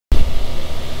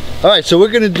Alright, so we're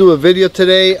going to do a video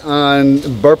today on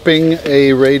burping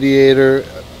a radiator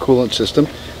coolant system.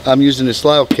 I'm using this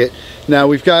Lisle kit. Now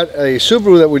we've got a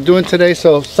Subaru that we're doing today,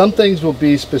 so some things will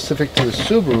be specific to the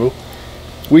Subaru.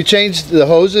 We changed the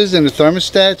hoses and the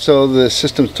thermostat, so the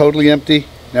system's totally empty.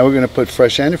 Now we're going to put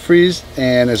fresh antifreeze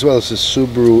and as well as the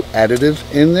Subaru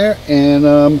Additive in there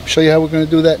and show you how we're going to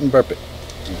do that and burp it.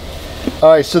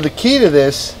 Alright, so the key to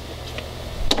this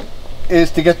is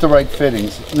to get the right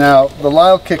fittings. Now the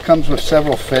Lisle kit comes with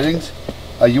several fittings.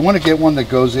 You want to get one that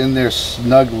goes in there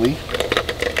snugly.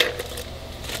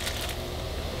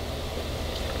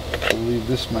 I believe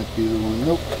this might be the one.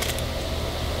 Nope.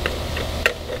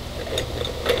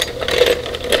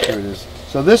 There it is.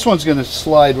 So this one's going to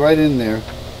slide right in there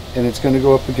and it's going to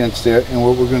go up against there, and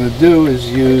what we're going to do is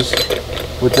use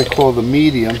what they call the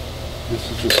medium.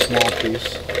 This is the small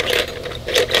piece.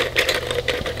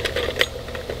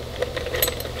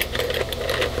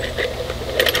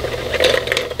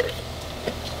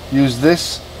 Use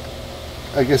this,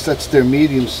 I guess that's their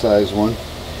medium size one,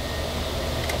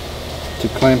 to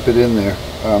clamp it in there.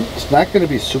 It's not going to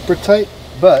be super tight,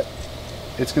 but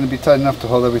it's going to be tight enough to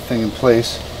hold everything in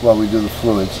place while we do the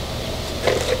fluids.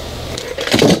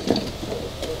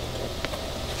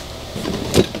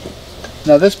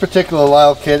 Now this particular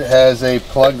Lisle kit has a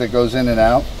plug that goes in and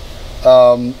out.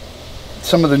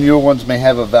 Some of the newer ones may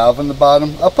have a valve in the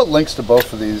bottom. I'll put links to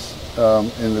both of these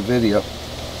in the video.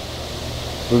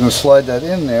 We're going to slide that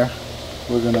in there.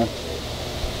 We're going to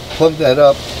plug that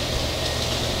up.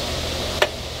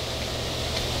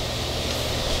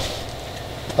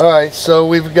 Alright, so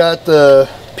we've got the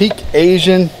Peak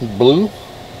Asian Blue,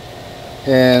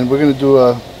 and we're going to do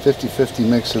a 50-50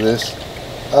 mix of this.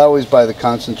 I always buy the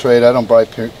concentrate. I don't buy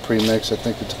pre-mix. I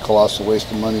think it's a colossal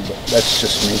waste of money, but that's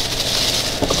just me.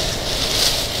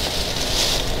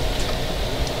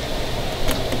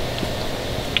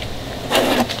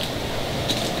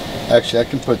 Actually, I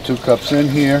can put 2 cups in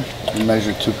here and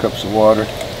measure 2 cups of water.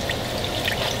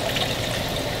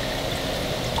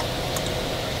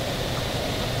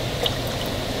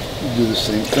 Do the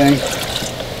same thing.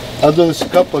 I'll do this a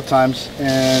couple of times,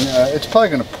 and it's probably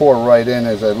going to pour right in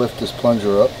as I lift this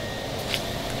plunger up.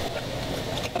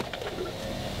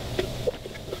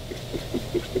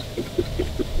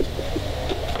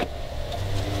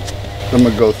 I'm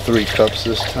going to go 3 cups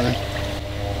this time.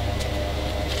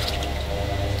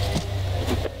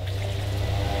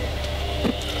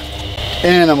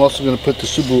 And I'm also going to put the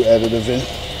Subaru Additive in.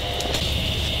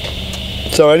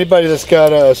 So anybody that's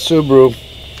got a Subaru,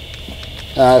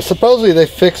 supposedly they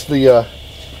fixed the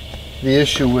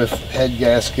issue with head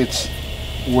gaskets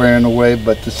wearing away,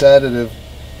 but this additive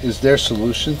is their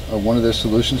solution, or one of their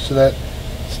solutions to that.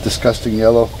 It's disgusting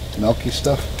yellow milky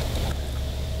stuff.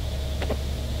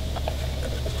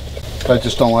 I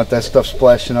just don't want that stuff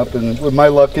splashing up, and with my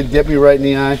luck it'd get me right in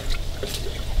the eye.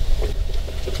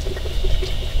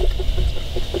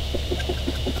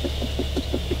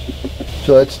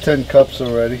 So that's 10 cups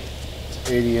already. It's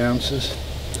 80 ounces.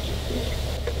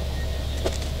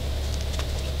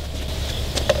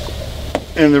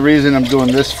 And the reason I'm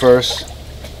doing this first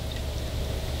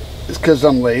is because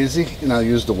I'm lazy and I'll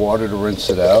use the water to rinse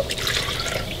it out.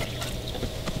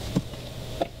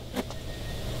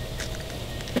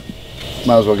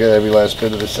 Might as well get every last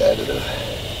bit of this additive.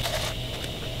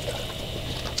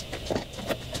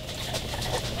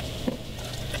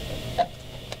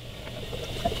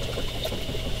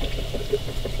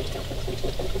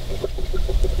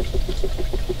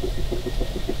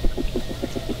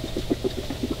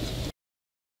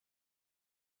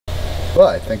 Well,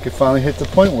 I think it finally hit the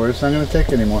point where it's not going to take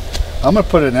anymore. I'm going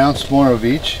to put 1 ounce more of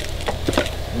each,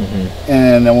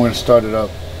 and then we're going to start it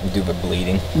up. Do the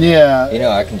bleeding. Yeah. You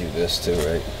know, I can do this too,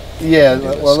 right? Yeah.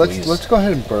 Well, let's go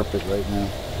ahead and burp it right now.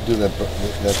 Do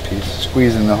that piece.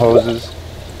 Squeezing the hoses.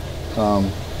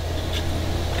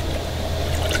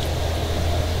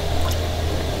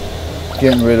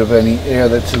 Getting rid of any air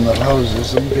that's in the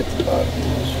hoses. Let me get the bottom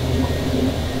hose.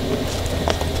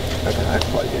 I can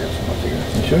plug here from up here.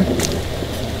 You sure?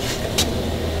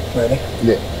 Ready?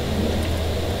 Yeah.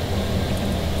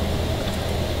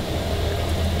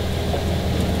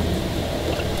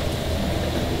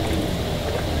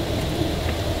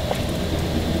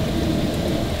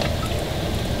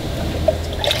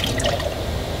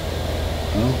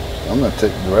 Well, I'm going to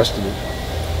take the rest of it.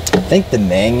 I think the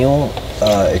manual,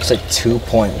 it's like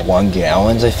 2.1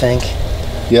 gallons, I think.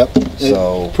 Yep.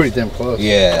 So it's pretty damn close.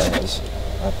 Yeah.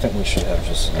 I think we should have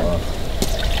just enough.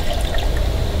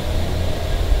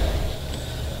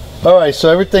 Alright, so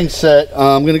everything's set.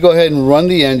 I'm going to go ahead and run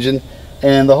the engine.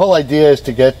 And the whole idea is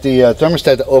to get the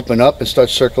thermostat to open up and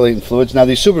start circulating fluids. Now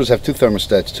these Subarus have two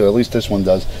thermostats too, at least this one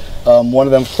does. One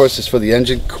of them, of course, is for the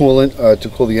engine coolant, to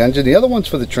cool the engine. The other one's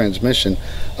for the transmission,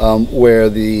 where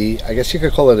I guess you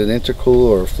could call it an intercool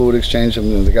or a fluid exchange. I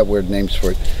mean, they got weird names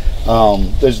for it.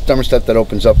 There's a thermostat that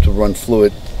opens up to run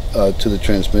fluid to the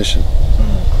transmission.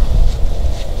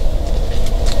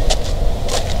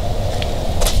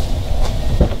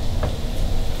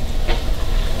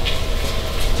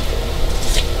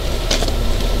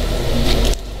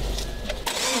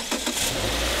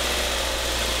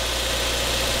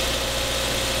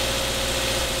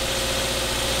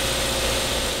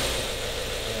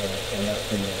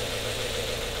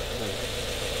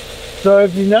 So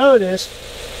if you notice,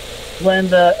 when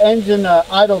the engine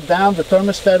idled down, the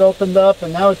thermostat opened up,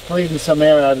 and now it's bleeding some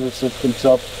air out of the system.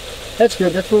 So that's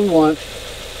good. That's what we want.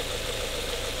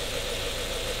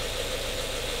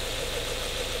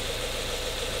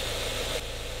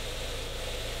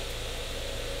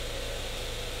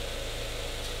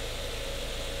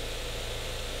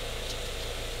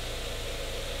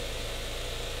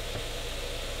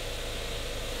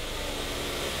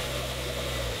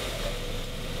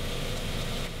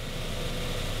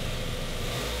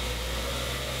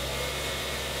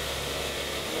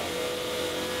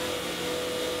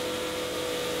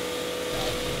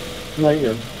 Right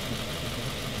here.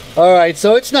 All right,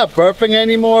 so it's not burping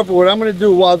anymore, but what I'm going to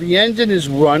do while the engine is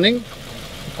running,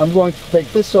 I'm going to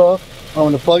take this off. I'm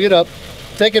going to plug it up,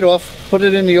 take it off, put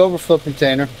it in the overflow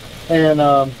container,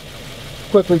 and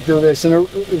quickly do this, and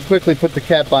quickly put the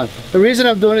cap on. The reason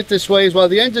I'm doing it this way is while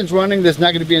the engine's running, there's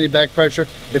not going to be any back pressure.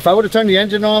 If I were to turn the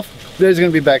engine off, there's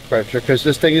going to be back pressure because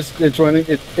this thing it's running.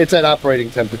 It's at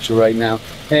operating temperature right now,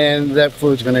 and that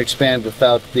fluid's going to expand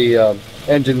without the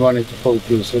engine running to fully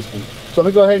through the system. So let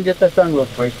me go ahead and get that done real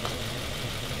quick.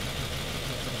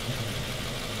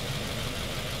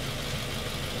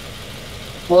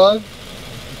 Plug.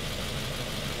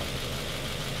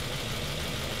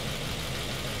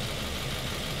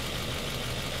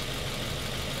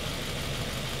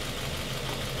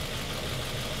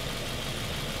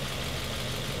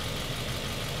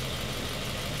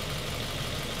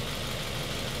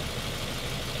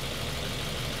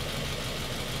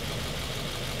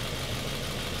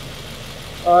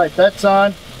 All right, that's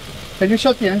on. Can you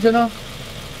shut the engine off?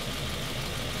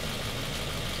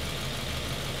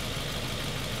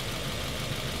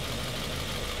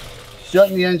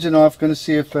 Shutting the engine off, going to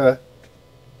see if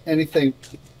anything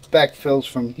backfills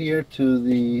from here to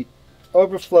the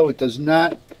overflow. It does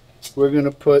not. We're going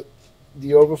to put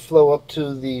the overflow up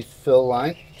to the fill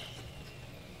line.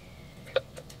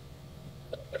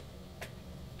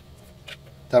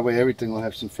 That way everything will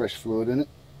have some fresh fluid in it.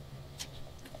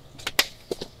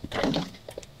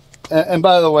 And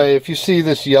by the way, if you see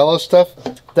this yellow stuff,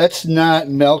 that's not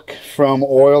milk from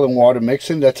oil and water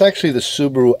mixing. That's actually the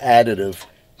Subaru Additive.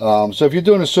 So if you're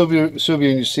doing a Subie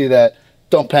and you see that,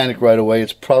 don't panic right away.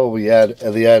 It's probably the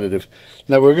additive.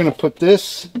 Now we're going to put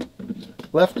this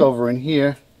leftover in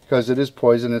here because it is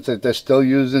poison. They're still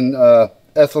using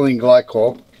ethylene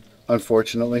glycol,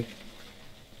 unfortunately,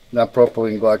 not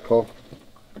propylene glycol.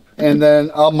 And then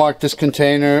I'll mark this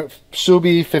container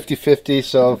Subie 50/50,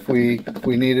 so if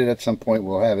we need it at some point,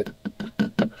 we'll have it.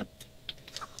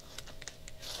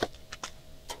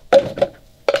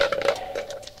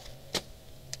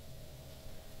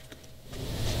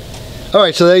 All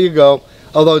right, so there you go.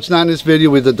 Although it's not in this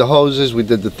video, we did the hoses, we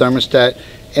did the thermostat,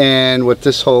 and what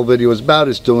this whole video is about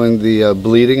is doing the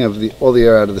bleeding of all the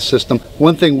air out of the system.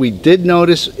 One thing we did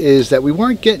notice is that we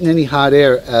weren't getting any hot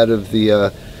air out of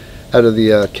the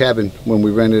cabin when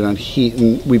we ran it on heat,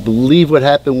 and we believe what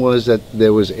happened was that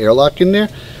there was airlock in there.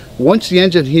 Once the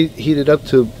engine heated up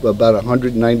to about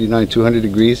 199, 200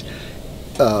 degrees,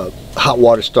 hot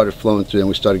water started flowing through and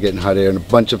we started getting hot air, and a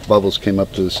bunch of bubbles came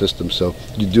up to the system. So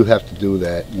you do have to do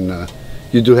that, and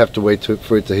you do have to wait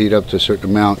for it to heat up to a certain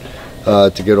amount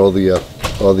to get all the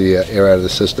air out of the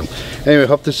system. Anyway, I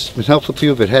hope this has been helpful to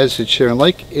you. If it has, hit share and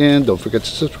like, and don't forget to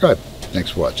subscribe.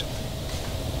 Thanks for watching.